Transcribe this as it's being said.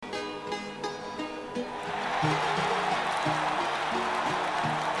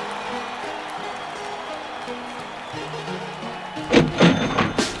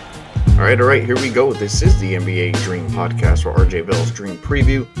All right, here we go. This is the NBA Dream Podcast for RJ Bell's Dream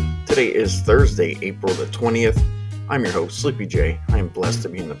Preview. Today is Thursday, April the 20th. I'm your host, SleepyJ. I am blessed to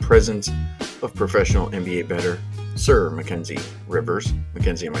be in the presence of professional NBA bettor, Sir Mackenzie Rivers.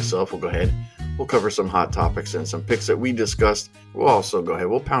 Mackenzie and myself will go ahead. We'll cover some hot topics and some picks that we discussed. We'll also go ahead.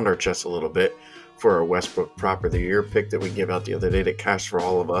 We'll pound our chests a little bit for our Westbrook Prop of the Year pick that we gave out the other day that cashed for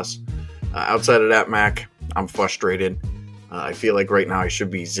all of us. Outside of that, Mac, I'm frustrated. I feel like right now I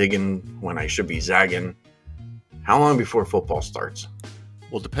should be zigging when I should be zagging. How long before football starts?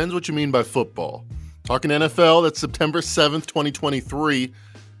 Well, it depends what you mean by football. Talking NFL, that's September 7th, 2023.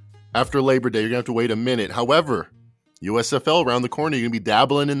 After Labor Day, you're going to have to wait a minute. However, USFL around the corner, you're going to be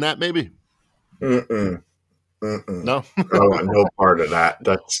dabbling in that maybe? No? I want no part of that.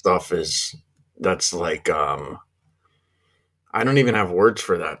 That stuff is, that's like, I don't even have words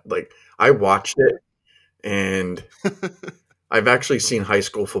for that. Like, I watched it, and I've actually seen high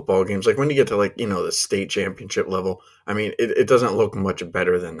school football games. Like when you get to the state championship level, I mean, it doesn't look much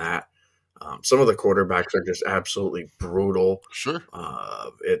better than that. Some of the quarterbacks are just absolutely brutal. Sure.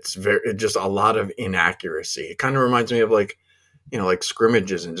 It's just a lot of inaccuracy. It kind of reminds me of like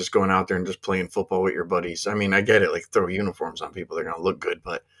scrimmages and just going out there and just playing football with your buddies. I mean, I get it. Like throw uniforms on people, they're going to look good,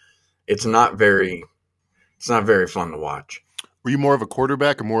 but it's not very fun to watch. Were you more of a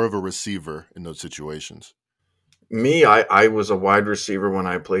quarterback or more of a receiver in those situations? Me, I was a wide receiver when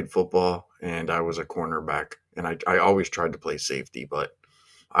I played football, and I was a cornerback, and I always tried to play safety, but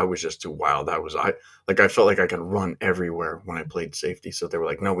I was just too wild. I felt like I could run everywhere when I played safety. So they were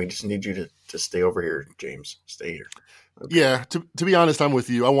like, "No, we just need you to stay over here, James. Stay here." Okay. Yeah, to be honest, I'm with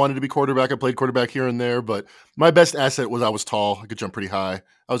you. I wanted to be quarterback. I played quarterback here and there, but my best asset was I was tall. I could jump pretty high.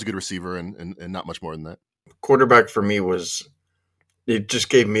 I was a good receiver, and not much more than that. Quarterback for me was. It just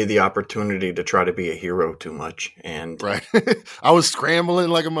gave me the opportunity to try to be a hero too much. And right. I was scrambling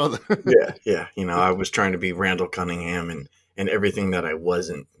like a mother. Yeah. I was trying to be Randall Cunningham and everything that I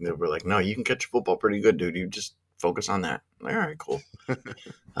wasn't. They were like, no, you can catch a football pretty good, dude. You just focus on that. All right, cool.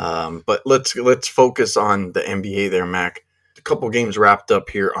 But let's focus on the NBA there, Mac. A couple games wrapped up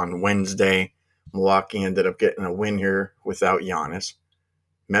here on Wednesday. Milwaukee ended up getting a win here without Giannis.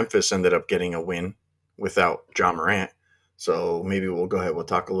 Memphis ended up getting a win without Ja Morant. So maybe we'll go ahead. We'll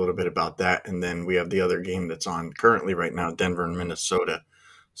talk a little bit about that. And then we have the other game that's on currently right now, Denver and Minnesota.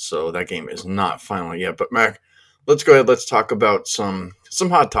 So that game is not final yet. But Mac, let's go ahead. Let's talk about some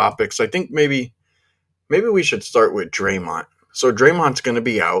hot topics. I think maybe we should start with Draymond. So Draymond's going to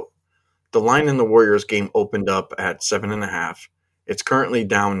be out. The line in the Warriors game opened up at 7.5. It's currently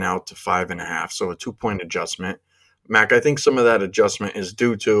down now to 5.5. So a 2-point adjustment. Mac, I think some of that adjustment is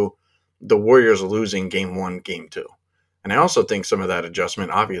due to the Warriors losing game 1, game 2. And I also think some of that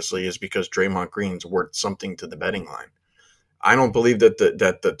adjustment, obviously, is because Draymond Green's worth something to the betting line. I don't believe that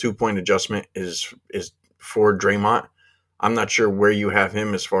the 2-point adjustment is for Draymond. I'm not sure where you have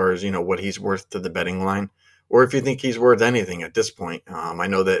him as far as what he's worth to the betting line, or if you think he's worth anything at this point. I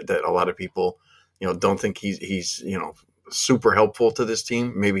know that a lot of people don't think he's super helpful to this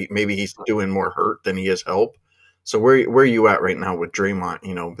team. Maybe he's doing more hurt than he is help. So where are you at right now with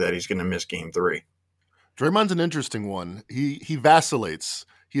Draymond? That he's going to miss game 3. Draymond's an interesting one. He vacillates.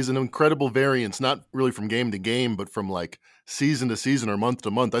 He's an incredible variance, not really from game to game, but from like season to season or month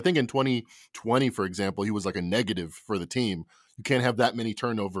to month. I think in 2020, for example, he was like a negative for the team. You can't have that many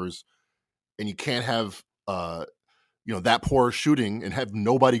turnovers, and you can't have that poor shooting and have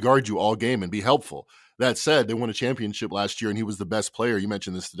nobody guard you all game and be helpful. That said, they won a championship last year, and he was the best player. You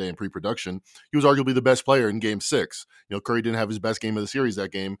mentioned this today in pre-production. He was arguably the best player in Game 6. Curry didn't have his best game of the series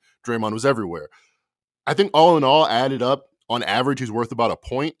that game. Draymond was everywhere. I think all in all, added up, on average, he's worth about a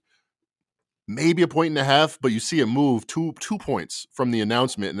point, maybe a point and a half, but you see him move 2 points from the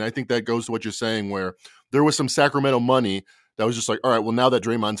announcement. And I think that goes to what you're saying, where there was some Sacramento money that was just like, all right, well, now that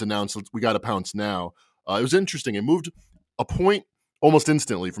Draymond's announced, we got to pounce now. It was interesting. It moved a point almost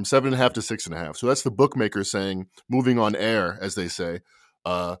instantly from 7.5 to 6.5. So that's the bookmaker saying, moving on air, as they say.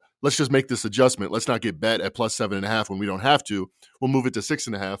 Let's just make this adjustment. Let's not get bet at plus 7.5 when we don't have to. We'll move it to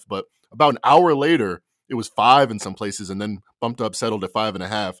 6.5. But about an hour later, it was 5 in some places and then bumped up, settled at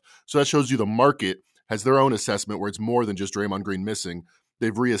 5.5. So that shows you the market has their own assessment where it's more than just Draymond Green missing.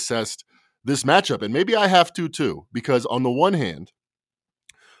 They've reassessed this matchup. And maybe I have to too, because on the one hand,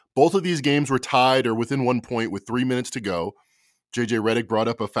 both of these games were tied or within 1 point with 3 minutes to go. JJ Redick brought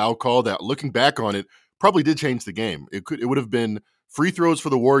up a foul call that, looking back on it, probably did change the game. It would have been free throws for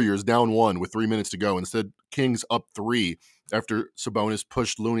the Warriors down 1 with 3 minutes to go. Instead, Kings up 3 after Sabonis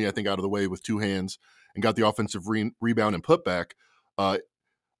pushed Looney, I think, out of the way with 2 hands and got the offensive rebound and putback.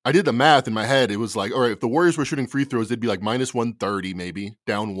 I did the math in my head. It was like, all right, if the Warriors were shooting free throws, they'd be like minus 130, maybe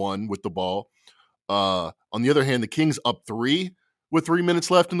down 1 with the ball. On the other hand, the Kings up 3 with 3 minutes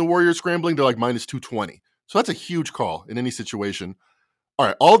left and the Warriors scrambling, they're like minus 220. So that's a huge call in any situation. All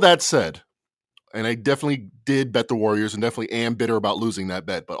right, all that said, and I definitely did bet the Warriors and definitely am bitter about losing that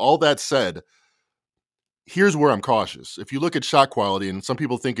bet. But all that said, here's where I'm cautious. If you look at shot quality, and some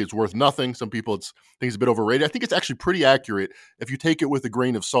people think it's worth nothing, some people think it's a bit overrated. I think it's actually pretty accurate if you take it with a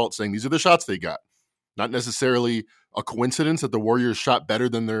grain of salt, saying these are the shots they got. Not necessarily a coincidence that the Warriors shot better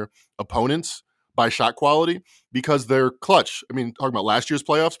than their opponents by shot quality because they're clutch. I mean, talking about last year's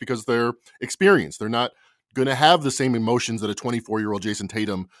playoffs, because they're experienced. They're not going to have the same emotions that a 24-year-old Jason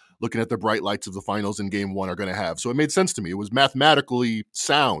Tatum looking at the bright lights of the finals in game 1 are going to have. So it made sense to me. It was mathematically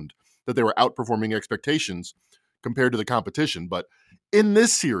sound that they were outperforming expectations compared to the competition. But in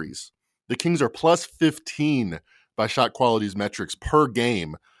this series, the Kings are plus 15 by shot quality's metrics per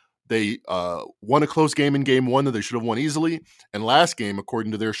game. They won a close game in game 1 that they should have won easily. And last game,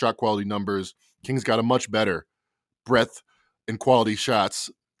 according to their shot quality numbers, Kings got a much better breadth and quality shots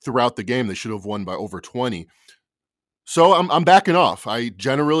throughout the game. They should have won by over 20. So I'm backing off. I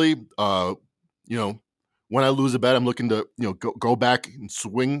generally, when I lose a bet, I'm looking to go back and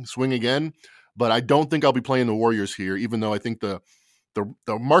swing again. But I don't think I'll be playing the Warriors here, even though I think the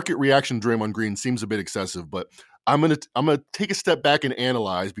market reaction to Draymond Green seems a bit excessive. But I'm gonna take a step back and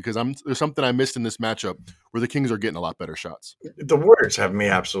analyze, because there's something I missed in this matchup where the Kings are getting a lot better shots. The Warriors have me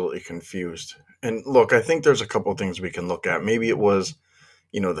absolutely confused. And look, I think there's a couple things we can look at. Maybe it was,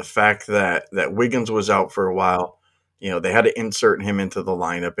 the fact that Wiggins was out for a while. They had to insert him into the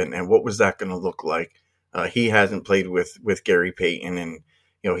lineup, and what was that going to look like? He hasn't played with Gary Payton, and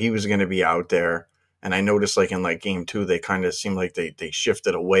he was going to be out there. And I noticed, like in game 2, they kind of seemed like they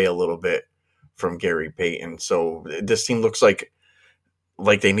shifted away a little bit from Gary Payton. So this team looks like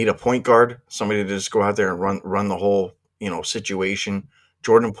they need a point guard, somebody to just go out there and run the whole situation.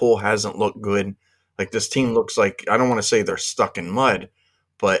 Jordan Poole hasn't looked good. Like, this team looks like, I don't want to say they're stuck in mud,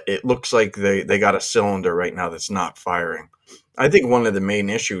 but it looks like they got a cylinder right now that's not firing. I think one of the main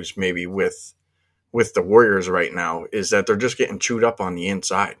issues maybe with the Warriors right now is that they're just getting chewed up on the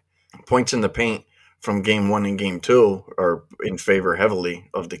inside. Points in the paint from game 1 and game 2 are in favor heavily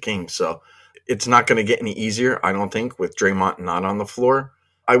of the Kings. So it's not going to get any easier, I don't think, with Draymond not on the floor.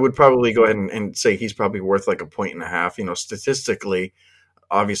 I would probably go ahead and say he's probably worth like a point and a half. Statistically,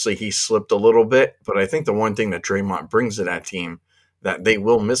 obviously he slipped a little bit, but I think the one thing that Draymond brings to that team that they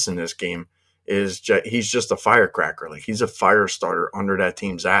will miss in this game is he's just a firecracker. Like, he's a fire starter under that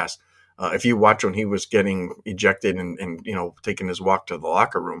team's ass. If you watch when he was getting ejected and taking his walk to the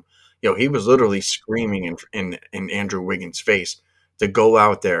locker room, he was literally screaming in Andrew Wiggins' face to go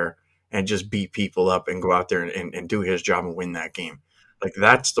out there and just beat people up and go out there and do his job and win that game. Like,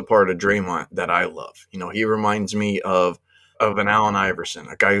 that's the part of Draymond that I love. He reminds me of an Allen Iverson,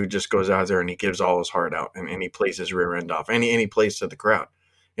 a guy who just goes out there and he gives all his heart out and he plays his rear end off. And he plays to the crowd.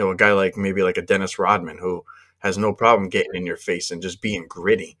 A guy like maybe like a Dennis Rodman who has no problem getting in your face and just being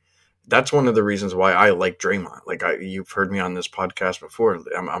gritty. That's one of the reasons why I like Draymond. Like, you've heard me on this podcast before.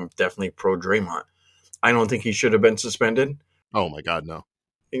 I'm definitely pro Draymond. I don't think he should have been suspended. Oh my God, no.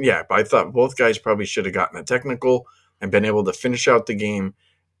 Yeah, but I thought both guys probably should have gotten a technical and been able to finish out the game.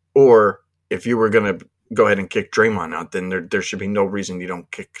 Or if you were going to go ahead and kick Draymond out, then there should be no reason you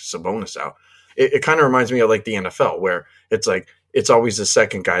don't kick Sabonis out. It kind of reminds me of like the NFL, where it's like it's always the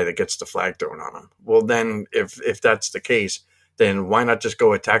second guy that gets the flag thrown on him. Well, then if that's the case, then why not just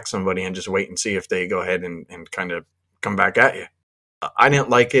go attack somebody and just wait and see if they go ahead and kind of come back at you? I didn't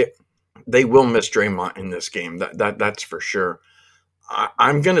like it. They will miss Draymond in this game. That's for sure.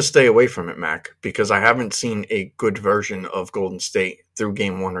 I'm going to stay away from it, Mac, because I haven't seen a good version of Golden State through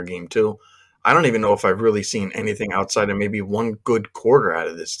game 1 or game 2. I don't even know if I've really seen anything outside of maybe one good quarter out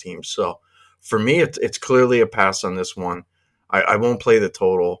of this team. So for me, it's clearly a pass on this one. I won't play the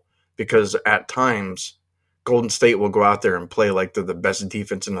total because at times Golden State will go out there and play like they're the best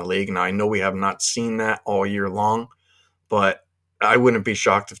defense in the league. Now, I know we have not seen that all year long, but I wouldn't be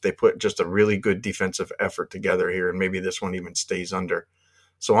shocked if they put just a really good defensive effort together here, and maybe this one even stays under.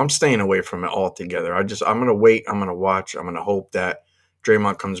 So I'm staying away from it altogether. I'm going to wait. I'm going to watch. I'm going to hope that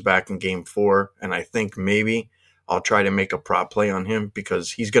Draymond comes back in game 4, and I think maybe I'll try to make a prop play on him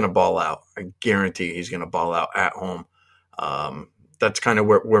because he's going to ball out. I guarantee he's going to ball out at home. That's kind of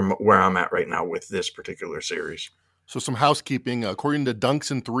where I'm at right now with this particular series. So some housekeeping. According to Dunks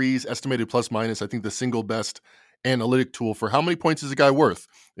and Threes, estimated plus minus, I think the single best analytic tool for how many points is a guy worth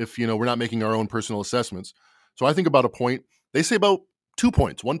if, we're not making our own personal assessments. So I think about a point. They say about 2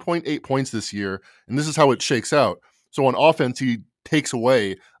 points, 1.8 points this year, and this is how it shakes out. So on offense, he takes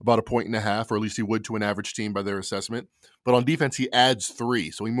away about 1.5 points, or at least he would to an average team by their assessment. But on defense, he adds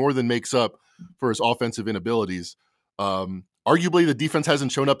 3. So he more than makes up for his offensive inabilities. Arguably, the defense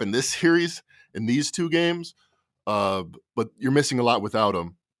hasn't shown up in this series, in these 2 games, but you're missing a lot without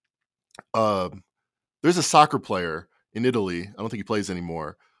him. There's a soccer player in Italy. I don't think he plays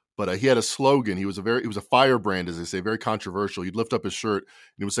anymore, but he had a slogan. He was a firebrand, as they say, very controversial. He'd lift up his shirt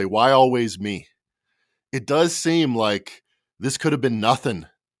and he would say, "Why always me?" It does seem like this could have been nothing.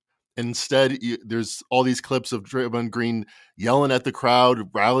 And instead, there's all these clips of Draymond Green yelling at the crowd,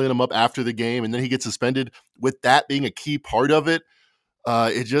 rallying them up after the game, and then he gets suspended. With that being a key part of it,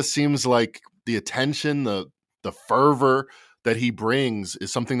 it just seems like the attention, the fervor that he brings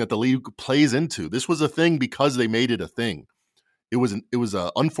is something that the league plays into. This was a thing because they made it a thing. It was an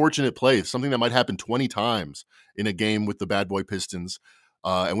unfortunate play, something that might happen 20 times in a game with the Bad Boy Pistons.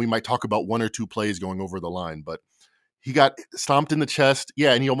 And we might talk about 1 or 2 plays going over the line, but he got stomped in the chest.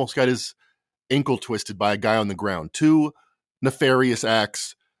 Yeah, and he almost got his ankle twisted by a guy on the ground. 2 nefarious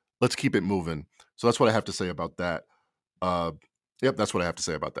acts. Let's keep it moving. So that's what I have to say about that. That's what I have to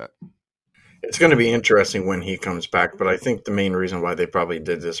say about that. It's going to be interesting when he comes back, but I think the main reason why they probably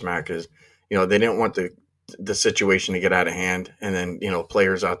did this, Mac, is, they didn't want the situation to get out of hand, and then,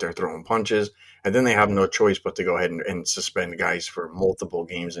 players out there throwing punches, and then they have no choice but to go ahead and suspend guys for multiple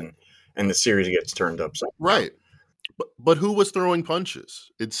games, and the series gets turned upside down. Right. But who was throwing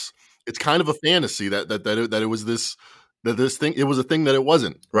punches? It's kind of a fantasy that it was this thing. It was a thing that it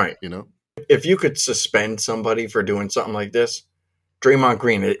wasn't. Right. If you could suspend somebody for doing something like this, Draymond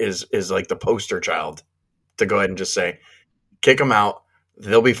Green is like the poster child to go ahead and just say, kick them out.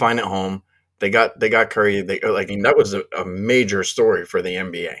 They'll be fine at home. They got Curry. That was a major story for the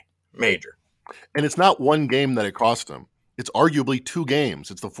NBA. Major. And it's not one game that it cost him. It's arguably 2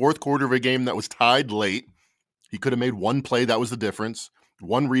 games. It's the 4th quarter of a game that was tied late. He could have made 1 play. That was the difference.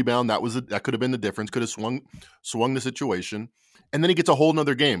 1 rebound. That could have been the difference. Could have swung the situation. And then he gets a whole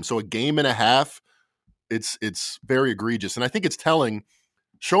nother game. So a game and a half. It's very egregious. And I think it's telling.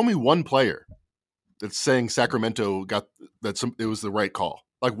 Show me 1 player that's saying Sacramento it was the right call.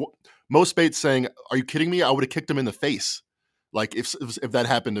 Like most Bates saying, "Are you kidding me? I would have kicked him in the face." Like if that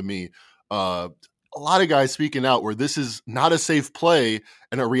happened to me. A lot of guys speaking out where this is not a safe play,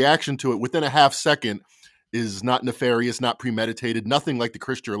 and a reaction to it within a half second is not nefarious, not premeditated, nothing like the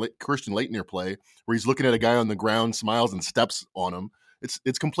Christian Laettner play where he's looking at a guy on the ground, smiles, and steps on him.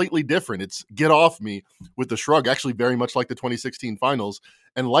 It's completely different. It's get off me with the shrug, actually very much like the 2016 finals.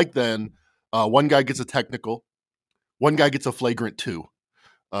 And like then, 1 guy gets a technical, 1 guy gets a flagrant 2.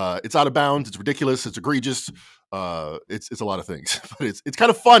 It's out of bounds. It's ridiculous. It's egregious. It's a lot of things, but it's kind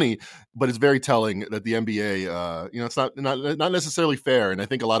of funny, but it's very telling that the NBA, it's not necessarily fair. And I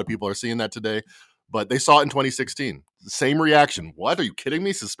think a lot of people are seeing that today, but they saw it in 2016. The same reaction. What? Are you kidding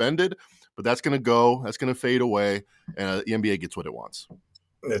me? Suspended? But that's going to go. That's going to fade away, and the NBA gets what it wants.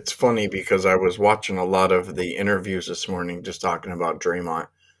 It's funny because I was watching a lot of the interviews this morning just talking about Draymond,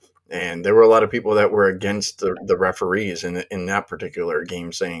 and there were a lot of people that were against the referees in that particular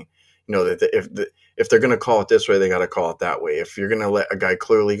game, saying, that if they're going to call it this way, they got to call it that way. If you're going to let a guy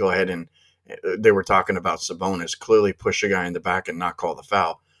clearly go ahead and they were talking about Sabonis, clearly push a guy in the back and not call the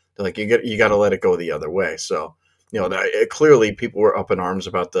foul. They're like, you got to let it go the other way. So, clearly people were up in arms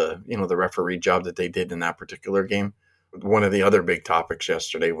about the referee job that they did in that particular game. One of the other big topics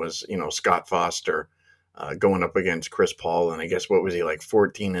yesterday was, Scott Foster going up against Chris Paul. And I guess, what was he, like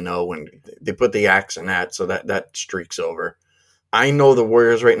 14-0, and they put the axe in that. So that streak's over. I know the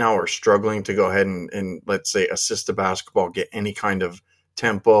Warriors right now are struggling to go ahead and let's say assist the basketball, get any kind of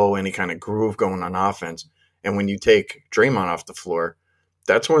tempo, any kind of groove going on offense. And when you take Draymond off the floor,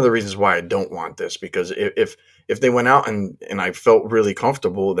 that's one of the reasons why I don't want this, because if they went out and I felt really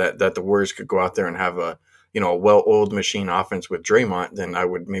comfortable that the Warriors could go out there and have a well-oiled machine offense with Draymond, then I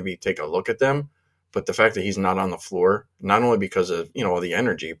would maybe take a look at them. But the fact that he's not on the floor, not only because of all the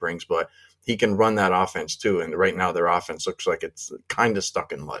energy he brings, but he can run that offense too. And right now their offense looks like it's kind of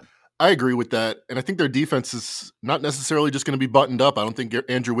stuck in mud. I agree with that. And I think their defense is not necessarily just going to be buttoned up. I don't think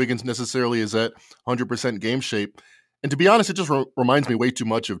Andrew Wiggins necessarily is at 100% game shape. And to be honest, it just reminds me way too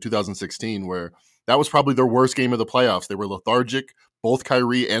much of 2016, where that was probably their worst game of the playoffs. They were lethargic. Both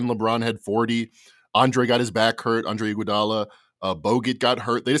Kyrie and LeBron had 40. Andre got his back hurt. Andre Iguodala. Bogut got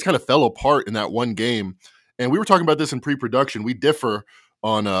hurt. They just kind of fell apart in that one game. And we were talking about this in pre-production. We differ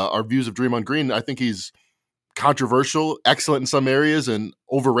on our views of Draymond Green. I think he's controversial, excellent in some areas, and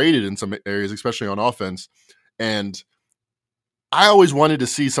overrated in some areas, especially on offense. And I always wanted to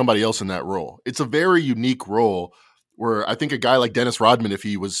see somebody else in that role. It's a very unique role where I think a guy like Dennis Rodman, if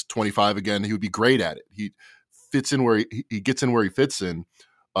he was 25 again, he would be great at it. fits in where he gets in where he fits in.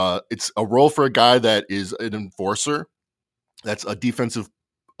 It's a role for a guy that is an enforcer, that's a defensive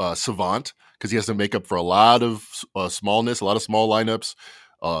savant, because he has to make up for a lot of smallness, a lot of small lineups,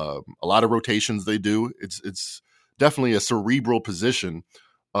 a lot of rotations they do. It's definitely a cerebral position,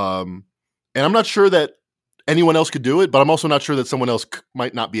 and I'm not sure that anyone else could do it, but I'm also not sure that someone else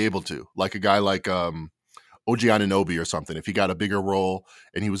might not be able to, like a guy like OG Anunoby or something, if he got a bigger role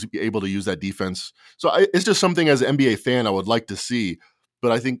and he was able to use that defense. So it's just something as an NBA fan I would like to see.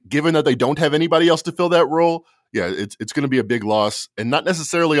 But I think given that they don't have anybody else to fill that role, yeah, it's going to be a big loss, and not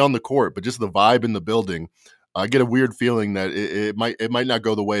necessarily on the court, but just the vibe in the building. I get a weird feeling that it might not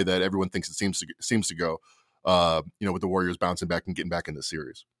go the way that everyone thinks it seems to go. With the Warriors bouncing back and getting back in the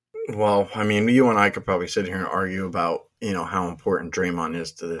series. Well, I mean, you and I could probably sit here and argue about, how important Draymond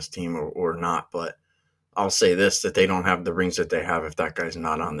is to this team or not, but I'll say this, that they don't have the rings that they have if that guy's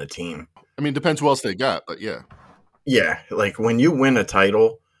not on the team. I mean, depends who else they got, but yeah. Yeah, like when you win a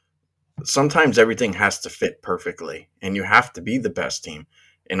title, sometimes everything has to fit perfectly, and you have to be the best team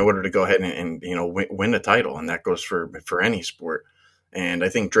in order to go ahead and win a title, and that goes for any sport. And I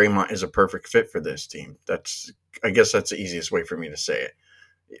think Draymond is a perfect fit for this team. I guess that's the easiest way for me to say it.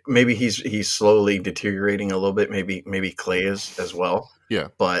 Maybe he's slowly deteriorating a little bit. Maybe Clay is as well. Yeah.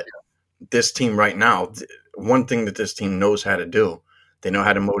 But this team right now, one thing that this team knows how to do, they know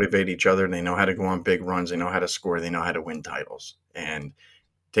how to motivate each other. They know how to go on big runs. They know how to score. They know how to win titles. And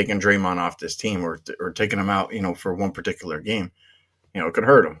taking Draymond off this team or taking him out, for one particular game, it could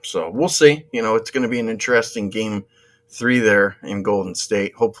hurt him. So we'll see. It's going to be an interesting game 3 there in Golden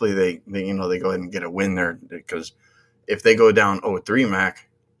State. Hopefully they go ahead and get a win there, because if they go down 0-3, Mac,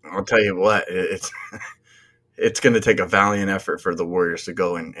 I'll tell you what, it's going to take a valiant effort for the Warriors to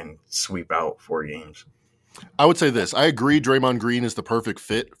go and sweep out 4 games. I would say this. I agree Draymond Green is the perfect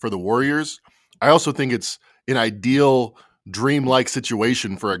fit for the Warriors. I also think it's an ideal dreamlike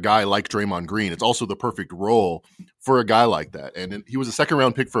situation for a guy like Draymond Green. It's also the perfect role for a guy like that. And he was a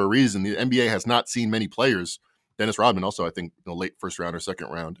second-round pick for a reason. The NBA has not seen many players. Dennis Rodman also, I think, late first round or second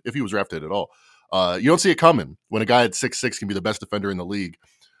round, if he was drafted at all. You don't see it coming when a guy at 6'6" can be the best defender in the league.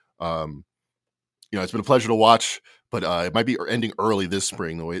 It's been a pleasure to watch, but it might be ending early this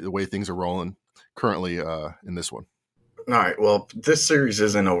spring, the way things are rolling currently in this one. All right, well, this series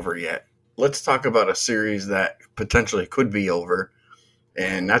isn't over yet. Let's talk about a series that potentially could be over,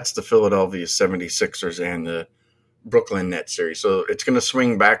 and that's the Philadelphia 76ers and the Brooklyn Nets series. So it's going to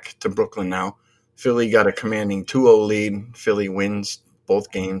swing back to Brooklyn now. Philly got a commanding 2-0 lead. Philly wins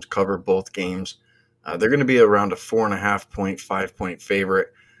both games, cover both games. They're going to be around a 4.5-point, 5-point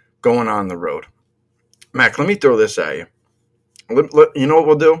favorite going on the road. Mac, let me throw this at you. You know what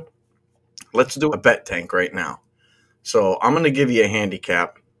we'll do? Let's do a bet tank right now. So I'm going to give you a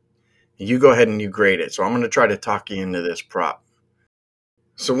handicap. You go ahead and you grade it. So I'm going to try to talk you into this prop.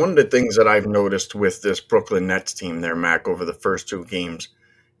 So one of the things that I've noticed with this Brooklyn Nets team there, Mac, over the first 2 games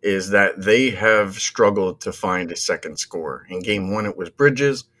is that they have struggled to find a second scorer. In game 1, it was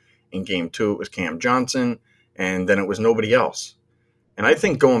Bridges. In game 2, it was Cam Johnson. And then it was nobody else. And I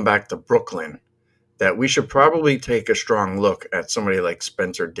think going back to Brooklyn, that we should probably take a strong look at somebody like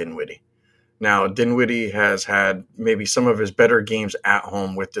Spencer Dinwiddie. Now, Dinwiddie has had maybe some of his better games at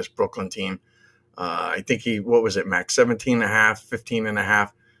home with this Brooklyn team. I think what was it, Max? 17.5,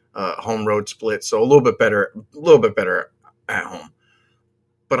 15.5 home road split. So a little bit better at home.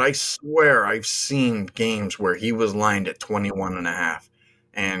 But I swear I've seen games where he was lined at 21.5.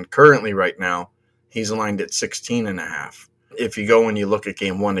 And currently right now, he's lined at 16.5. If you go and you look at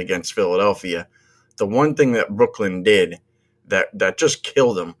game 1 against Philadelphia, the one thing that Brooklyn did that just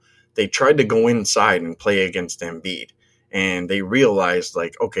killed them, they tried to go inside and play against Embiid. And they realized,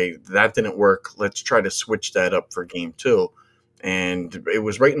 okay, that didn't work. Let's try to switch that up for game 2. And it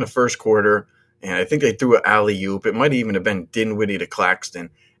was right in the first quarter. And I think they threw an alley-oop. It might even have been Dinwiddie to Claxton.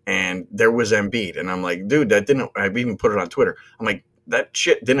 And there was Embiid. And I'm like, dude, that didn't – I've even put it on Twitter. I'm like, that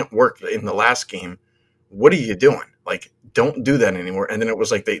shit didn't work in the last game. What are you doing? Don't do that anymore. And then it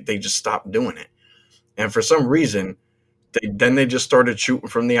was like they just stopped doing it. And for some reason, they just started shooting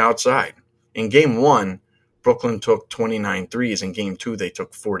from the outside. In game 1, Brooklyn took 29 threes. In game 2, they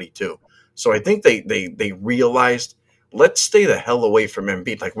took 42. So I think they realized, let's stay the hell away from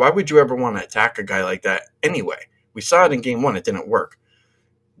Embiid. Why would you ever want to attack a guy like that anyway? We saw it in game 1. It didn't work.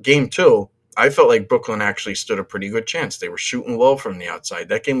 Game 2, I felt like Brooklyn actually stood a pretty good chance. They were shooting well from the outside.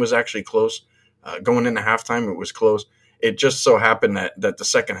 That game was actually close. Going into halftime, it was close. It just so happened that the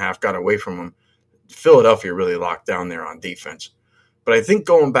second half got away from them. Philadelphia really locked down there on defense. But I think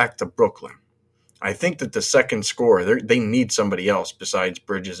going back to Brooklyn, I think that the second scorer, they need somebody else besides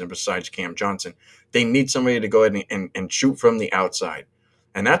Bridges and besides Cam Johnson. They need somebody to go ahead and shoot from the outside.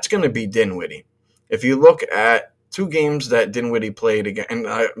 And that's going to be Dinwiddie. If you look at two games that Dinwiddie played again, and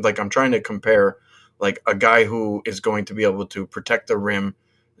I'm trying to compare like a guy who is going to be able to protect the rim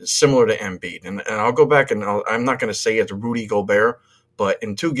similar to Embiid. And I'll go back and I'm not going to say it's Rudy Gobert, but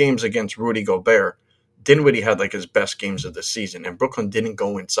in two games against Rudy Gobert, Dinwiddie had like his best games of the season, and Brooklyn didn't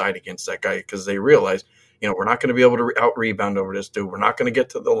go inside against that guy because they realized, we're not going to be able to out-rebound over this dude. We're not going to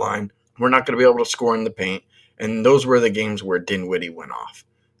get to the line. We're not going to be able to score in the paint. And those were the games where Dinwiddie went off.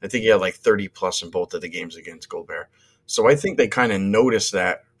 I think he had like 30-plus in both of the games against Gobert. So I think they kind of noticed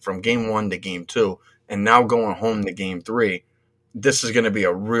that from game 1 to game 2, and now going home to game 3, this is going to be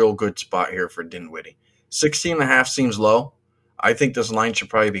a real good spot here for Dinwiddie. 16.5 seems low. I think this line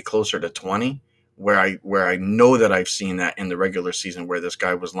should probably be closer to 20. Where I know that I've seen that in the regular season where this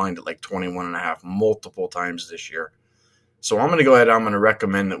guy was lined at like 21.5 multiple times this year. So I'm going to go ahead. I'm going to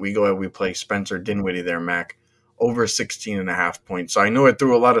recommend that we play Spencer Dinwiddie there, Mac, over 16.5 points. So I know I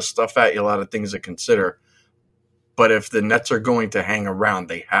threw a lot of stuff at you, a lot of things to consider. But if the Nets are going to hang around,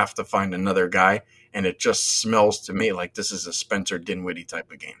 they have to find another guy. And it just smells to me like this is a Spencer Dinwiddie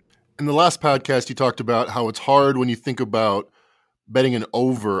type of game. In the last podcast, you talked about how it's hard when you think about betting an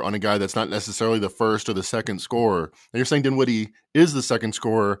over on a guy that's not necessarily the first or the second scorer. And you're saying Dinwiddie is the second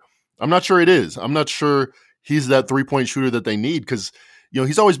scorer. I'm not sure it is. I'm not sure he's that three-point shooter that they need because,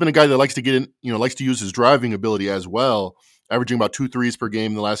 he's always been a guy that likes to get in, likes to use his driving ability as well, averaging about 2 threes per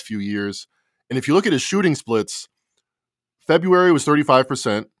game in the last few years. And if you look at his shooting splits, February was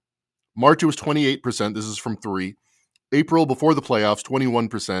 35%. March it was 28%. This is from 3. April before the playoffs,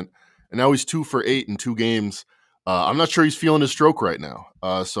 21%. And now he's 2 for 8 in 2 games. I'm not sure he's feeling his stroke right now.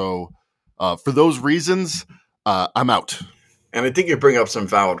 So for those reasons, I'm out. And I think you bring up some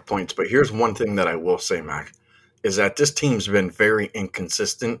valid points, but here's one thing that I will say, Mac, is that this team's been very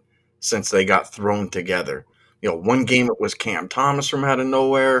inconsistent since they got thrown together. One game it was Cam Thomas from out of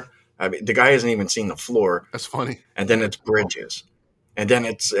nowhere. I mean, the guy hasn't even seen the floor. That's funny. And then it's Bridges. And then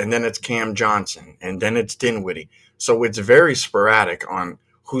it's Cam Johnson. And then it's Dinwiddie. So it's very sporadic on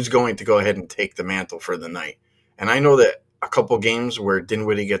who's going to go ahead and take the mantle for the night. And I know that a couple games where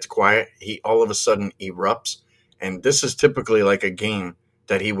Dinwiddie gets quiet, he all of a sudden erupts. And this is typically like a game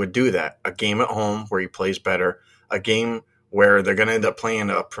that he would do that. A game at home where he plays better. A game where they're going to end up playing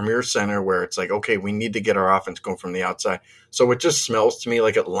a premier center where it's like, okay, we need to get our offense going from the outside. So it just smells to me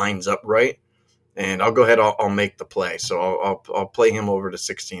like it lines up right. And I'll go ahead, I'll make the play. So I'll play him over to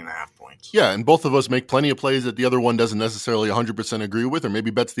 16.5 points. Yeah, and both of us make plenty of plays that the other one doesn't necessarily 100% agree with or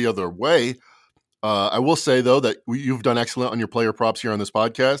maybe bets the other way. I will say, though, that you've done excellent on your player props here on this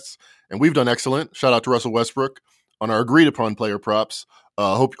podcast, and we've done excellent. Shout out to Russell Westbrook on our agreed-upon player props.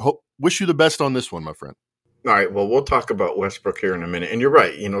 Wish you the best on this one, my friend. All right, well, we'll talk about Westbrook here in a minute. And you're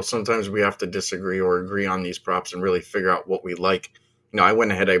right. Sometimes we have to disagree or agree on these props and really figure out what we like. I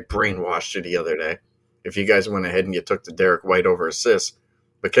went ahead, I brainwashed you the other day. If you guys went ahead and you took the Derek White over assists,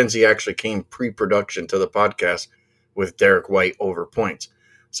 Mackenzie actually came pre-production to the podcast with Derek White over points.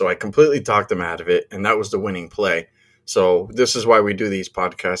 So I completely talked him out of it, and that was the winning play. So this is why we do these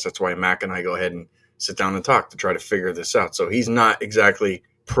podcasts. That's why Mac and I go ahead and sit down and talk to try to figure this out. So he's not exactly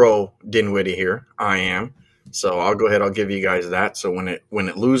pro Dinwiddie here. I am. So I'll go ahead. I'll give you guys that. So when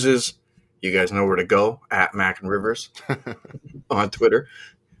it loses, you guys know where to go, at Mac and Rivers on Twitter.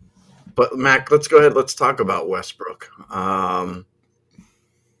 But Mac, let's go ahead. Let's talk about Westbrook. I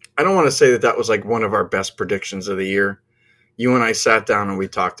don't want to say that was like one of our best predictions of the year. You and I sat down and we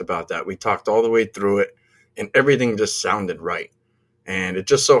talked about that. We talked all the way through it, and everything just sounded right. And it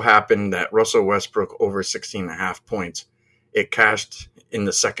just so happened that Russell Westbrook over 16.5 points, it cashed in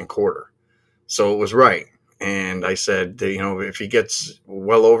the second quarter. So it was right. And I said, if he gets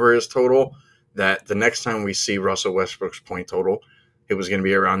well over his total, that the next time we see Russell Westbrook's point total, it was going to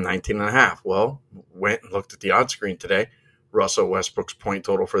be around 19.5. Well, went and looked at the odds screen today. Russell Westbrook's point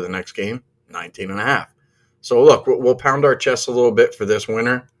total for the next game, 19.5. So look, we'll pound our chests a little bit for this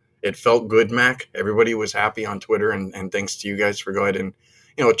winner. It felt good, Mac. Everybody was happy on Twitter, and thanks to you guys for going ahead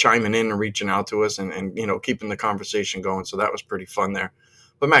and chiming in and reaching out to us and keeping the conversation going. So that was pretty fun there.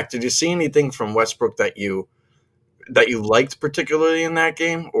 But Mac, did you see anything from Westbrook that you liked particularly in that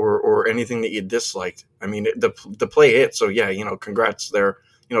game, or anything that you disliked? I mean, the play hit. So yeah, congrats there.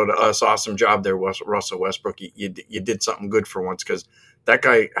 To us, awesome job there, Russell Westbrook. You did something good for once, because that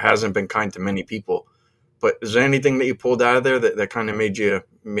guy hasn't been kind to many people. But is there anything that you pulled out of there that kind of made you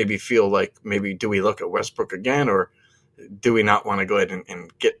maybe feel like maybe do we look at Westbrook again, or do we not want to go ahead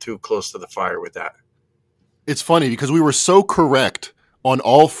and get too close to the fire with that? It's funny because we were so correct on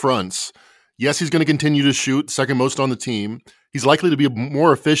all fronts. Yes, he's going to continue to shoot, second most on the team. He's likely to be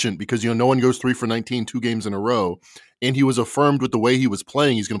more efficient because, no one goes 3 for 19 2 games in a row. And he was affirmed with the way he was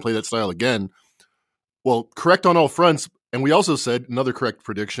playing. He's going to play that style again. Well, correct on all fronts. And we also said, another correct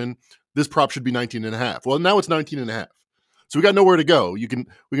prediction, this prop should be 19.5. Well, now it's 19.5. So we got nowhere to go. We can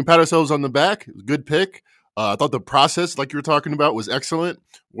pat ourselves on the back. Good pick. I thought the process, like you were talking about, was excellent,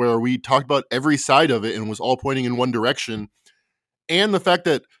 where we talked about every side of it and was all pointing in one direction. And the fact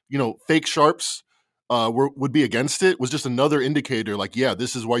that, fake sharps would be against it was just another indicator. Like, yeah,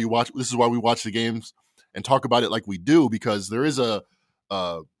 this is why we watch the games and talk about it like we do, because there is a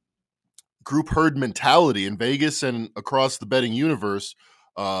group herd mentality in Vegas and across the betting universe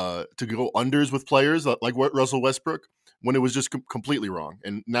to go unders with players like Russell Westbrook when it was just completely wrong.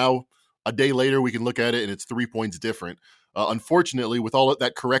 And now a day later we can look at it and it's 3 points different. Unfortunately, with all of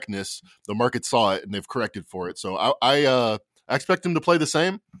that correctness, the market saw it and they've corrected for it. So I expect him to play the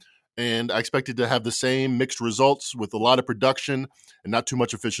same, and I expected to have the same mixed results with a lot of production and not too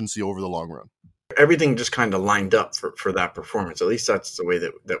much efficiency over the long run. Everything just kind of lined up for that performance. At least that's the way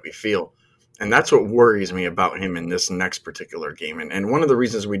that we feel. And that's what worries me about him in this next particular game. And one of the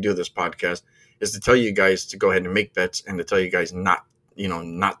reasons we do this podcast is to tell you guys to go ahead and make bets and to tell you guys not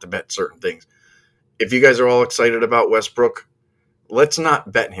to bet certain things. If you guys are all excited about Westbrook, let's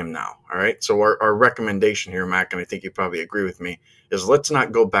not bet him now. All right. So our recommendation here, Mac, and I think you probably agree with me, is let's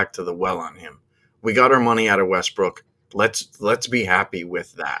not go back to the well on him. We got our money out of Westbrook. Let's be happy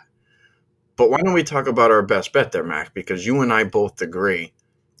with that. But why don't we talk about our best bet there, Mac? Because you and I both agree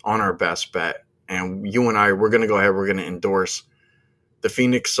on our best bet. And you and I, we're going to go ahead, we're going to endorse the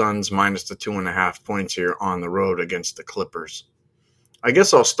Phoenix Suns minus the 2.5 points here on the road against the Clippers. I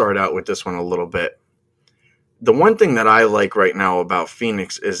guess I'll start out with this one a little bit. The one thing that I like right now about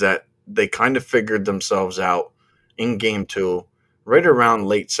Phoenix is that they kind of figured themselves out in game 2 right around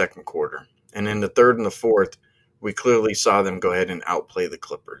late second quarter. And in the third and the fourth, we clearly saw them go ahead and outplay the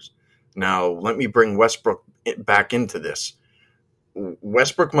Clippers. Now, let me bring Westbrook back into this.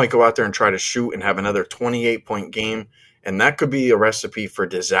 Westbrook might go out there and try to shoot and have another 28-point game, and that could be a recipe for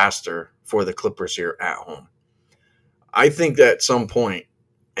disaster for the Clippers here at home. I think that at some point,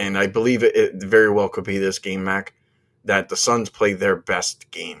 and I believe it very well could be this game, Mac, that the Suns play their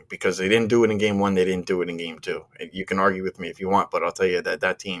best game because they didn't do it in game 1, they didn't do it in game 2. You can argue with me if you want, but I'll tell you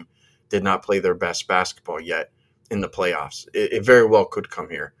that team did not play their best basketball yet in the playoffs. It very well could come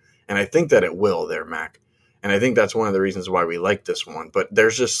here, and I think that it will there, Mac. And I think that's one of the reasons why we like this one. But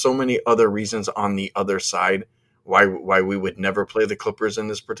there's just so many other reasons on the other side why we would never play the Clippers in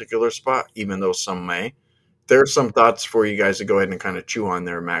this particular spot, even though some may. There's some thoughts for you guys to go ahead and kind of chew on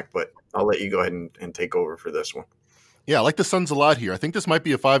there, Mac, but I'll let you go ahead and take over for this one. Yeah, I like the Suns a lot here. I think this might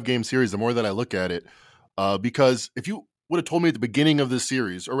be a 5-game series the more that I look at it, because if you would have told me at the beginning of this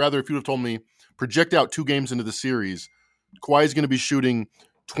series, or rather if you would have told me project out 2 games into the series, Kawhi is going to be shooting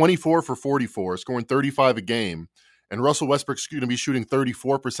 24 for 44, scoring 35 a game, and Russell Westbrook's going to be shooting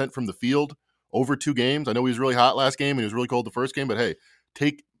 34% from the field over 2 games. I know he was really hot last game and he was really cold the first game, but hey,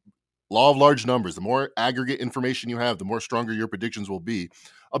 take law of large numbers. The more aggregate information you have, the more stronger your predictions will be.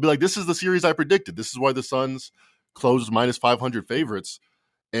 I'll be like, this is the series I predicted. This is why the Suns closed minus 500 favorites.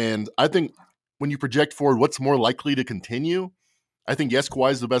 And I think when you project forward what's more likely to continue, I think, yes,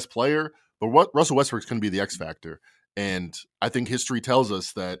 Kawhi is the best player, but Russell Westbrook's going to be the X factor. And I think history tells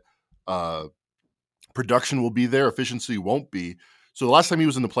us that production will be there, efficiency won't be. So the last time he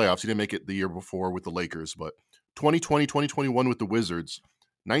was in the playoffs, he didn't make it the year before with the Lakers, but 2020, 2021 with the Wizards,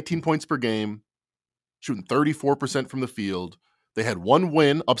 19 points per game, shooting 34% from the field. They had 1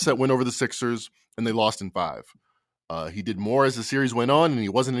 win, upset win over the Sixers, and they lost in 5. He did more as the series went on, and he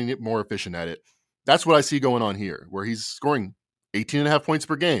wasn't any more efficient at it. That's what I see going on here, where he's scoring 18.5 points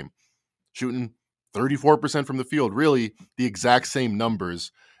per game, shooting 34% from the field, really the exact same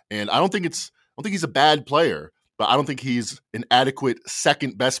numbers. And I don't think he's a bad player, but I don't think he's an adequate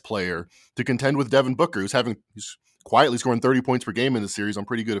second best player to contend with Devin Booker, who's quietly scoring 30 points per game in the series on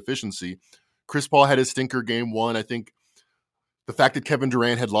pretty good efficiency. Chris Paul had his stinker game 1. I think the fact that Kevin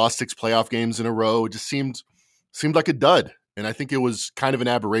Durant had lost 6 playoff games in a row just seemed like a dud. And I think it was kind of an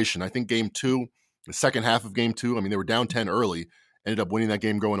aberration. I think game 2, the second half of game 2, I mean, they were down 10 early, ended up winning that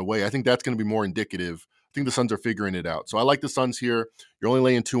game going away. I think that's going to be more indicative. I think the Suns are figuring it out. So I like the Suns here. You're only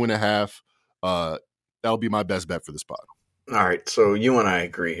laying 2.5. That'll be my best bet for the spot. All right. So you and I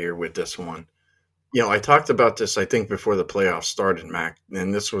agree here with this one. I talked about this, I think, before the playoffs started, Mac,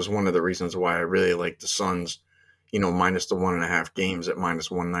 and this was one of the reasons why I really like the Suns, minus the 1.5 games at minus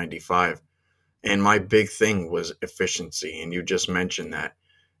 195. And my big thing was efficiency, and you just mentioned that.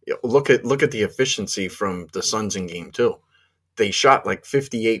 Look at the efficiency from the Suns in game 2. They shot like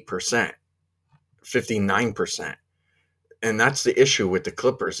 58%. 59%. And that's the issue with the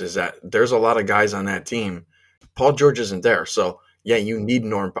Clippers is that there's a lot of guys on that team. Paul George isn't there. So, yeah, you need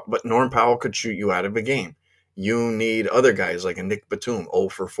Norm, but Norm Powell could shoot you out of a game. You need other guys like a Nick Batum, 0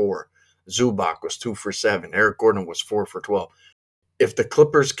 for 4. Zubac was 2 for 7. Eric Gordon was 4 for 12. If the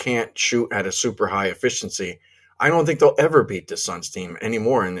Clippers can't shoot at a super high efficiency, I don't think they'll ever beat the Suns team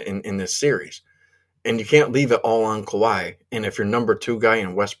anymore in this series. And you can't leave it all on Kawhi. And if your number 2 guy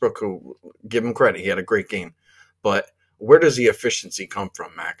in Westbrook, who give him credit, he had a great game. But where does the efficiency come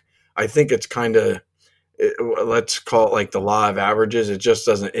from, Mac? I think it's kind of, let's call it like the law of averages. It just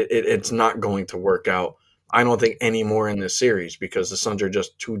doesn't, it's not going to work out. I don't think any more in this series because the Suns are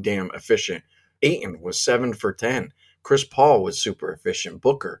just too damn efficient. Ayton was 7 for 10. Chris Paul was super efficient.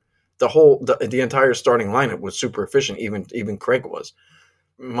 Booker, the entire starting lineup was super efficient. Even Craig was.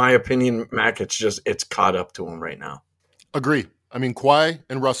 My opinion, Mac, it's caught up to him right now. Agree. I mean, Kawhi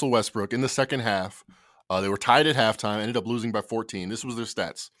and Russell Westbrook in the second half, they were tied at halftime, ended up losing by 14. This was their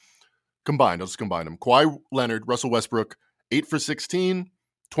stats. Combined, I'll just combine them. Kawhi Leonard, Russell Westbrook, 8 for 16,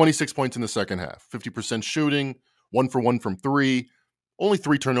 26 points in the second half. 50% shooting, 1 for 1 from 3. Only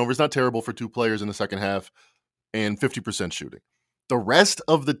 3 turnovers, not terrible for 2 players in the second half, and 50% shooting. The rest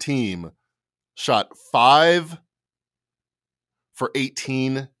of the team shot 5 for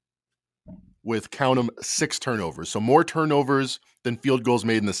 18 with, count them, 6 turnovers. So more turnovers than field goals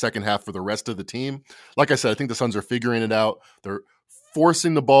made in the second half for the rest of the team. Like I said, I think the Suns are figuring it out. They're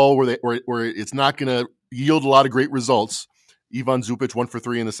forcing the ball where it's not going to yield a lot of great results. Ivan Zupic 1 for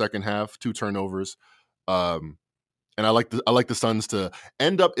 3 in the second half, 2 turnovers. And I like the Suns to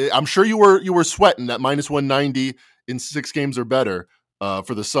end up. I'm sure you were sweating that minus 190 in 6 games or better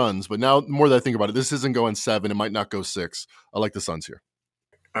for the Suns. But now, more that I think about it, this isn't going 7. It might not go 6. I like the Suns here.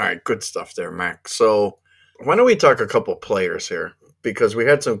 All right, good stuff there, Mac. So why don't we talk a couple players here? Because we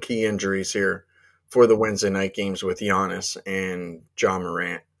had some key injuries here for the Wednesday night games with Giannis and Ja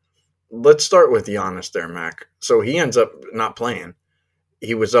Morant. Let's start with Giannis there, Mac. So he ends up not playing.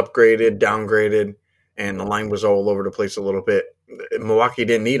 He was upgraded, downgraded, and the line was all over the place a little bit. Milwaukee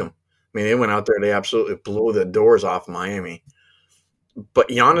didn't need him. I mean, they went out there, they absolutely blew the doors off Miami. But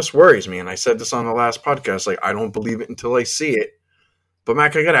Giannis worries me, and I said this on the last podcast, like, I don't believe it until I see it. But,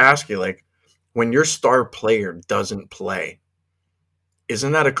 Mac, I got to ask you, like, when your star player doesn't play,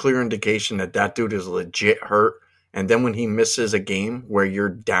 isn't that a clear indication that that dude is legit hurt? And then when he misses a game where you're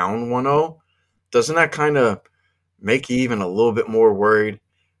down 1-0, doesn't that kind of make you even a little bit more worried?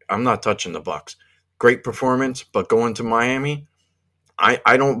 I'm not touching the Bucks. Great performance, but going to Miami,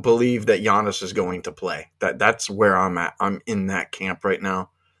 I don't believe that Giannis is going to play. That's where I'm at. I'm in that camp right now.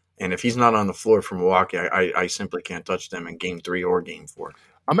 And if he's not on the floor for Milwaukee, I simply can't touch them in Game 3 or Game 4.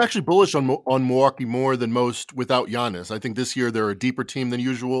 I'm actually bullish on Milwaukee more than most without Giannis. I think this year they're a deeper team than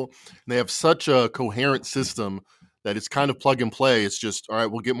usual. And they have such a coherent system that it's kind of plug and play. It's just, all right,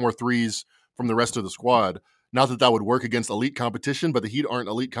 we'll get more threes from the rest of the squad. Not that that would work against elite competition, but the Heat aren't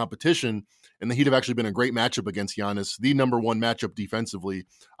elite competition. And the Heat have actually been a great matchup against Giannis, the number 1 matchup defensively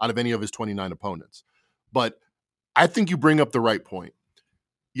out of any of his 29 opponents. But I think you bring up the right point.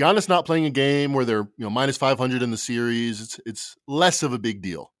 Giannis not playing a game where they're minus 500 in the series, it's less of a big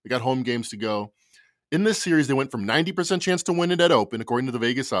deal. They got home games to go. In this series, they went from 90% chance to win it at open, according to the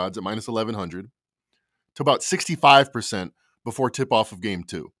Vegas odds at minus 1,100, to about 65% before tip-off of Game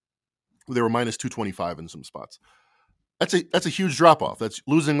 2. They were minus 225 in some spots. That's a huge drop-off. That's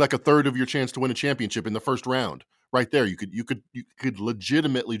losing like a third of your chance to win a championship in the first round. Right there, you could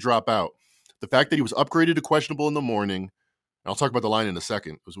legitimately drop out. The fact that he was upgraded to questionable in the morning, I'll talk about the line in a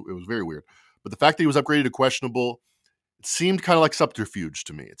second. It was very weird. But the fact that he was upgraded to questionable, it seemed kind of like subterfuge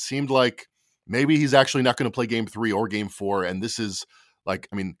to me. It seemed like maybe he's actually not going to play Game 3 or Game 4. And this is like,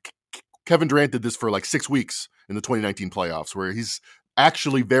 I mean, Kevin Durant did this for like 6 weeks in the 2019 playoffs, where he's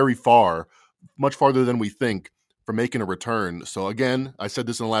actually very far, much farther than we think, from making a return. So again, I said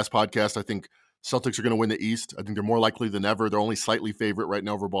this in the last podcast, I think Celtics are going to win the East. I think they're more likely than ever. They're only slightly favorite right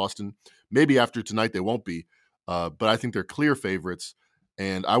now over Boston. Maybe after tonight they won't be. But I think they're clear favorites,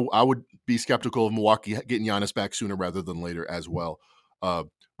 and I would be skeptical of Milwaukee getting Giannis back sooner rather than later as well.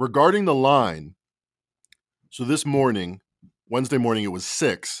 Regarding the line, so this morning, Wednesday morning, it was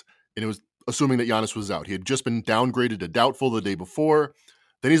 6, and it was assuming that Giannis was out. He had just been downgraded to doubtful the day before.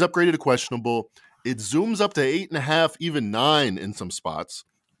 Then he's upgraded to questionable. It zooms up to 8.5, even 9 in some spots.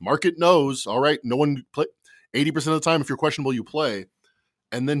 Market knows, all right, no one play 80% of the time. If you're questionable, you play.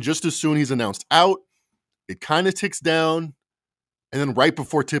 And then just as soon he's announced out, it kind of ticks down, and then right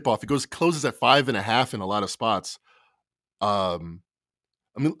before tip-off, it closes at 5.5 in a lot of spots. I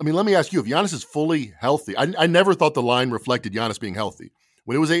mean, let me ask you, if Giannis is fully healthy, I never thought the line reflected Giannis being healthy.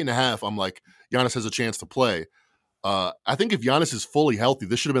 When it was 8.5, I'm like, Giannis has a chance to play. I think if Giannis is fully healthy,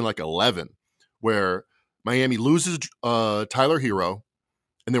 this should have been like 11, where Miami loses Tyler Hero,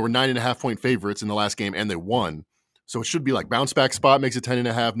 and they were 9.5-point favorites in the last game, and they won. So it should be like bounce back spot makes it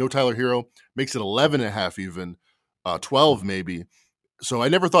 10.5. No Tyler Hero makes it 11.5 even, 12 maybe. So I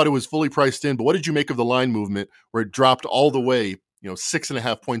never thought it was fully priced in. But what did you make of the line movement where it dropped all the way,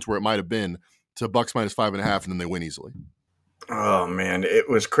 6.5 points where it might have been to Bucks minus 5.5, and then they win easily? Oh man, it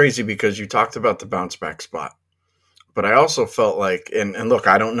was crazy because you talked about the bounce back spot. But I also felt like, and look,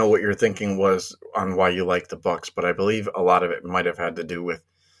 I don't know what your thinking was on why you like the Bucks, but I believe a lot of it might have had to do with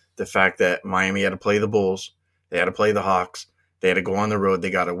the fact that Miami had to play the Bulls, they had to play the Hawks, they had to go on the road, they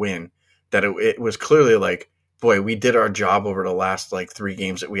got to win. That it was clearly like, boy, we did our job over the last like 3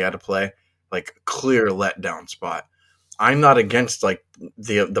 games that we had to play, like clear letdown spot. I'm not against like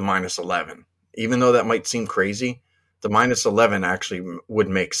the minus 11, even though that might seem crazy. The minus 11 actually would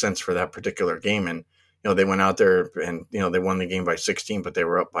make sense for that particular game, and they went out there and, they won the game by 16, but they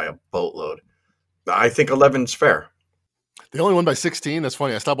were up by a boatload. I think 11's fair. They only won by 16. That's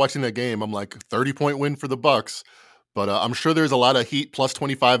funny. I stopped watching that game. I'm like, 30-point win for the Bucks. But I'm sure there's a lot of Heat plus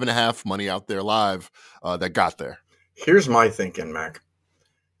 25.5 money out there live that got there. Here's my thinking, Mac.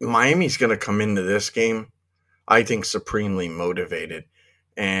 Miami's going to come into this game, I think, supremely motivated.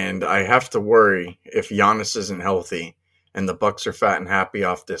 And I have to worry if Giannis isn't healthy and the Bucks are fat and happy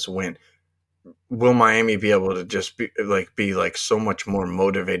off this win. Will Miami be able to just be so much more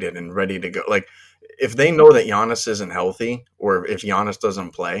motivated and ready to go? Like, if they know that Giannis isn't healthy, or if Giannis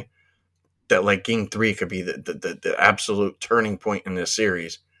doesn't play, that like game 3 could be the absolute turning point in this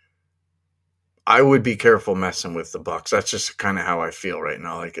series. I would be careful messing with the Bucks. That's just kind of how I feel right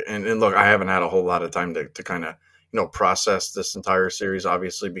now. Like, and look, I haven't had a whole lot of time to kind of process this entire series,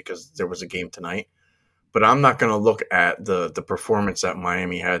 obviously, because there was a game tonight. But I'm not going to look at the performance that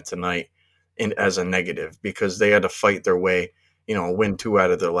Miami had tonight as a negative, because they had to fight their way, win 2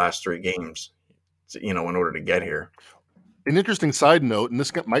 out of their last 3 games, in order to get here. An interesting side note, and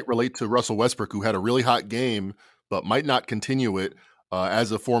this might relate to Russell Westbrook, who had a really hot game, but might not continue it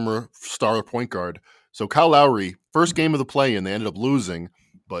as a former star point guard. So Kyle Lowry, first game of the play-in, they ended up losing,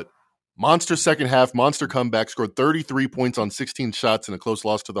 but monster second half, monster comeback, scored 33 points on 16 shots in a close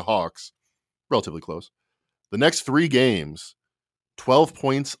loss to the Hawks. Relatively close. The next 3 games, 12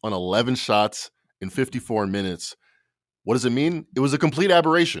 points on 11 shots in 54 minutes. What does it mean? It was a complete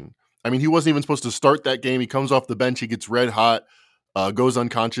aberration. I mean, he wasn't even supposed to start that game. He comes off the bench. He gets red hot, goes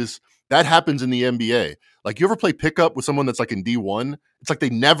unconscious. That happens in the NBA. Like, you ever play pickup with someone that's like in D1? It's like they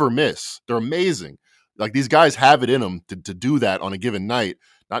never miss. They're amazing. Like, these guys have it in them to do that on a given night.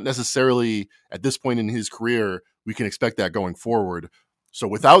 Not necessarily at this point in his career, we can expect that going forward. So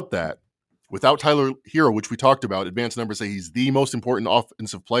without that, without Tyler Hero, which we talked about, advanced numbers say he's the most important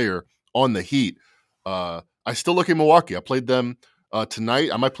offensive player on the Heat. I still look at Milwaukee. I played them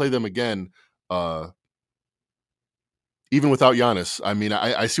tonight. I might play them again, even without Giannis. I mean,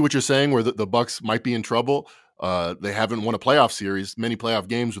 I see what you're saying, where the Bucks might be in trouble. They haven't won a playoff series, many playoff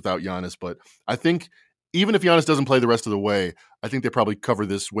games without Giannis. But I think even if Giannis doesn't play the rest of the way, I think they probably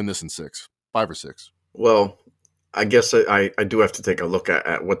win this in 5 or 6. Well, I guess I do have to take a look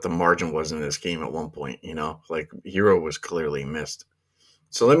at what the margin was in this game at one point. Like, Hero was clearly missed.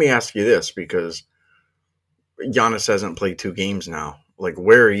 So let me ask you this, because Giannis hasn't played 2 games now. Like,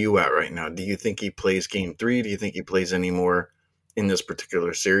 where are you at right now? Do you think he plays game 3? Do you think he plays any more in this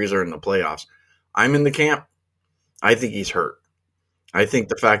particular series or in the playoffs? I'm in the camp. I think he's hurt. I think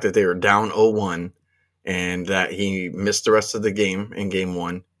the fact that they were down 0-1 and that he missed the rest of the game in game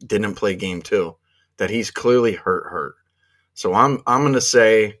 1, didn't play game 2, that he's clearly hurt. So I'm going to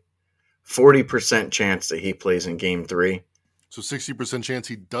say 40% chance that he plays in game 3. So 60% chance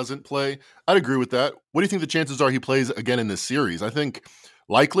he doesn't play. I'd agree with that. What do you think the chances are he plays again in this series? I think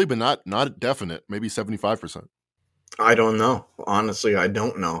likely, but not definite. Maybe 75%. I don't know. Honestly, I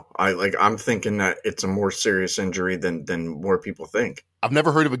don't know. I'm thinking that it's a more serious injury than more people think. I've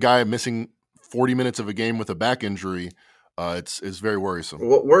never heard of a guy missing 40 minutes of a game with a back injury. It's very worrisome.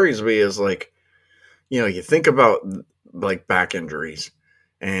 What worries me is, like, you think about like back injuries,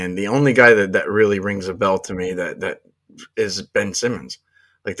 and the only guy that really rings a bell to me that is Ben Simmons.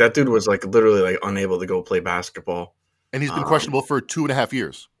 Like, that dude was like literally like unable to go play basketball. And he's been questionable for 2.5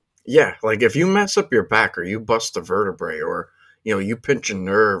 years. Yeah. Like, if you mess up your back, or you bust a vertebrae, or, you pinch a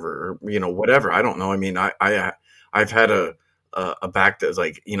nerve, or, whatever, I don't know. I mean, I've had a back that's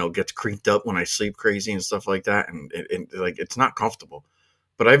like, gets creaked up when I sleep crazy and stuff like that. And like, it's not comfortable,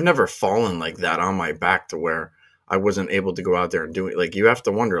 but I've never fallen like that on my back to where I wasn't able to go out there and do it. Like, you have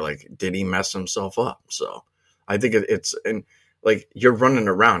to wonder, like, did he mess himself up? So I think it's, and like you're running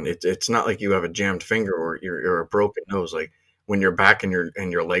around. It's not like you have a jammed finger or you're a broken nose. Like when your back and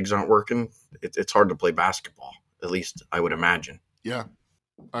your legs aren't working, it's hard to play basketball. At least I would imagine. Yeah,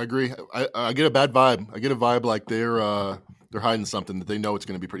 I agree. I get a bad vibe. I get a vibe like they're hiding something that they know it's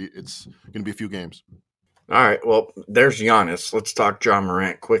going to be pretty. It's going to be a few games. All right, well, there's Giannis. Let's talk John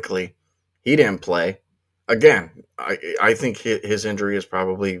Morant quickly. He didn't play. Again, I think his injury is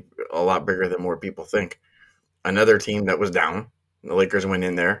probably a lot bigger than more people think. Another team that was down. The Lakers went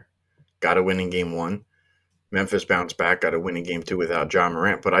in there, got a win in game one. Memphis bounced back, got a win in game two without John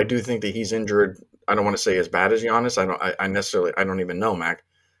Morant. But I do think that he's injured. I don't want to say as bad as Giannis. I don't even know, Mac.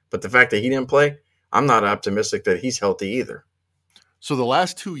 But the fact that he didn't play, I'm not optimistic that he's healthy either. So the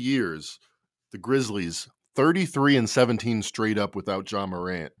last 2 years, the Grizzlies 33-17 straight up without John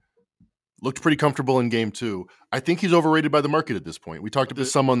Morant. Looked pretty comfortable in game two. I think he's overrated by the market at this point. We talked about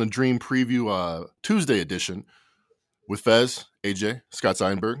some on the Dream Preview Tuesday edition with Fez, AJ, Scott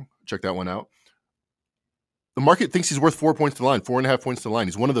Seinberg. Check that one out. The market thinks he's worth 4 points to the line, 4.5 points to the line.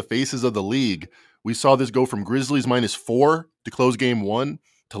 He's one of the faces of the league. We saw this go from Grizzlies -4 to close game one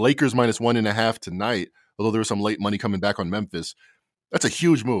to Lakers -1.5 tonight, although there was some late money coming back on Memphis. That's a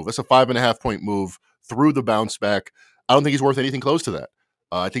huge move. That's a 5.5 point move through the bounce back. I don't think he's worth anything close to that.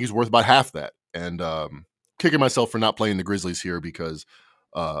 I think he's worth about half that. And kicking myself for not playing the Grizzlies here because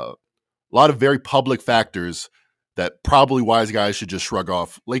a lot of very public factors that probably wise guys should just shrug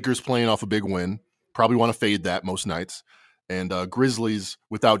off. Lakers playing off a big win. Probably want to fade that most nights. And Grizzlies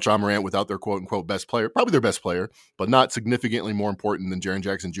without John Morant, without their quote-unquote best player, probably their best player, but not significantly more important than Jaren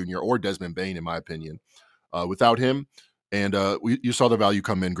Jackson Jr. or Desmond Bane, in my opinion. Without him, and you saw the value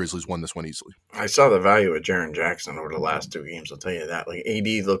come in. Grizzlies won this one easily. I saw the value of Jaren Jackson over the last two games. I'll tell you that. Like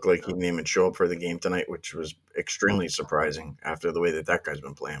AD looked like he didn't even show up for the game tonight, which was extremely surprising after the way that guy's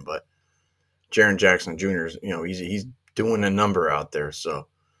been playing. But Jaren Jackson Jr. is, he's doing a number out there. So,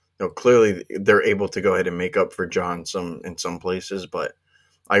 clearly they're able to go ahead and make up for John in some places. But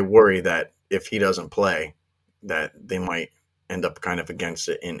I worry that if he doesn't play, that they might end up kind of against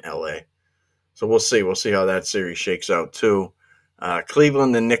it in LA. So we'll see. We'll see how that series shakes out too.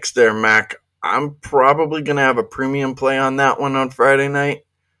 Cleveland, the Knicks there, Mac. I'm probably going to have a premium play on that one on Friday night.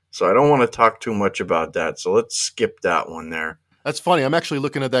 So I don't want to talk too much about that. So let's skip that one there. That's funny. I'm actually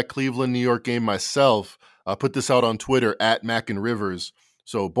looking at that Cleveland-New York game myself. I put this out on Twitter at Mac and Rivers.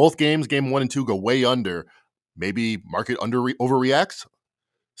 So both games, game 1 and 2, go way under. Maybe market overreacts.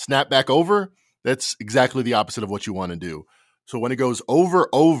 Snap back over. That's exactly the opposite of what you want to do. So when it goes over,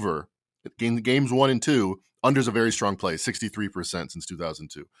 games 1 and 2, under's a very strong play, 63% since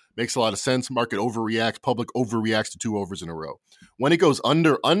 2002. Makes a lot of sense. Market overreacts. Public overreacts to 2 overs in a row. When it goes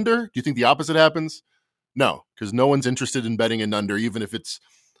under, do you think the opposite happens? No, because no one's interested in betting an under, even if it's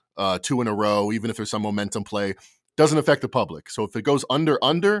 2 in a row, even if there's some momentum play. Doesn't affect the public. So if it goes under,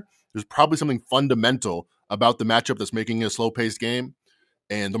 there's probably something fundamental about the matchup that's making it a slow-paced game,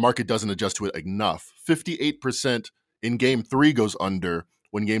 and the market doesn't adjust to it enough. 58% in game 3 goes under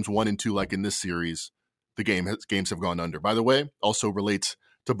when games 1 and 2, like in this series, the games have gone under. By the way, also relates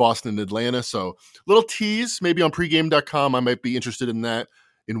to Boston and Atlanta. So little tease, maybe on pregame.com, I might be interested in that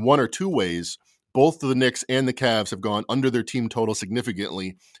in one or two ways. Both of the Knicks and the Cavs have gone under their team total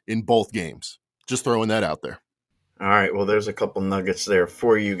significantly in both games. Just throwing that out there. All right, well, there's a couple nuggets there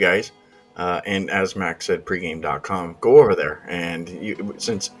for you guys. And as Max said, pregame.com, go over there. And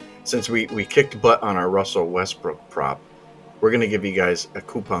since we kicked butt on our Russell Westbrook prop, we're going to give you guys a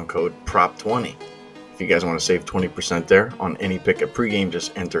coupon code PROP20. If you guys want to save 20% there on any pick at pregame,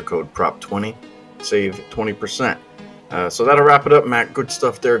 just enter code PROP20, save 20%. So that'll wrap it up, Matt. Good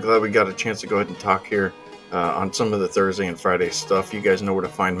stuff there. Glad we got a chance to go ahead and talk here on some of the Thursday and Friday stuff. You guys know where to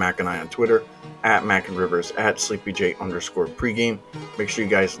find Mac and I on Twitter, at Mac and Rivers, at SleepyJ_pregame. Make sure you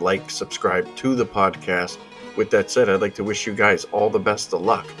guys like, subscribe to the podcast. With that said, I'd like to wish you guys all the best of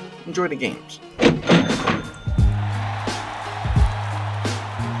luck. Enjoy the games.